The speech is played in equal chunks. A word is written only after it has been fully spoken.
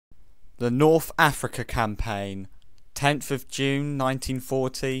The North Africa Campaign, 10th of June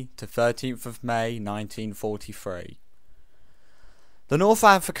 1940 to 13th of May 1943. The North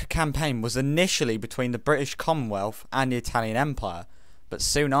Africa Campaign was initially between the British Commonwealth and the Italian Empire, but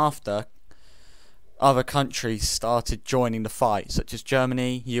soon after, other countries started joining the fight, such as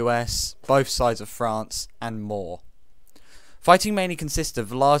Germany, US, both sides of France, and more. Fighting mainly consisted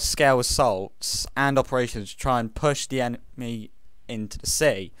of large-scale assaults and operations to try and push the enemy into the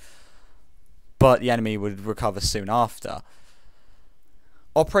sea, but the enemy would recover soon after.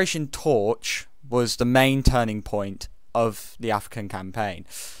 Operation Torch was the main turning point of the African campaign.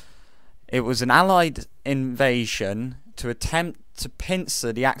 It was an Allied invasion to attempt to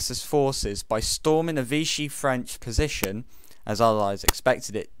pincer the Axis forces by storming a Vichy French position, as Allies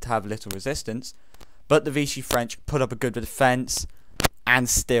expected it to have little resistance, but the Vichy French put up a good defence and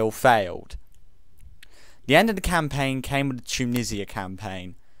still failed. The end of the campaign came with the Tunisia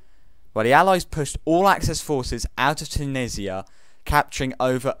campaign, where the Allies pushed all Axis forces out of Tunisia, capturing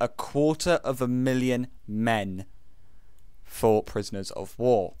over 250,000 men for prisoners of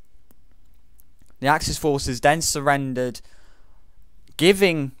war. The Axis forces then surrendered,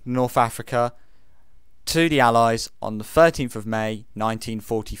 giving North Africa to the Allies on the 13th of May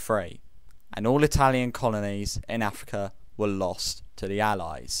 1943, and all Italian colonies in Africa were lost to the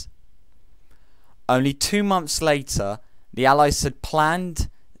Allies. Only 2 months later, the Allies had planned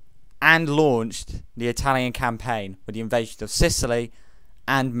and launched the Italian campaign with the invasion of Sicily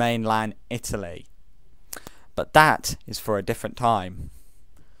and mainland Italy. But that is for a different time.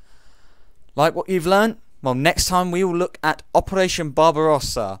 Like what you've learnt? Well, next time we will look at Operation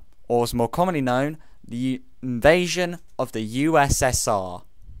Barbarossa, or as more commonly known, the invasion of the USSR.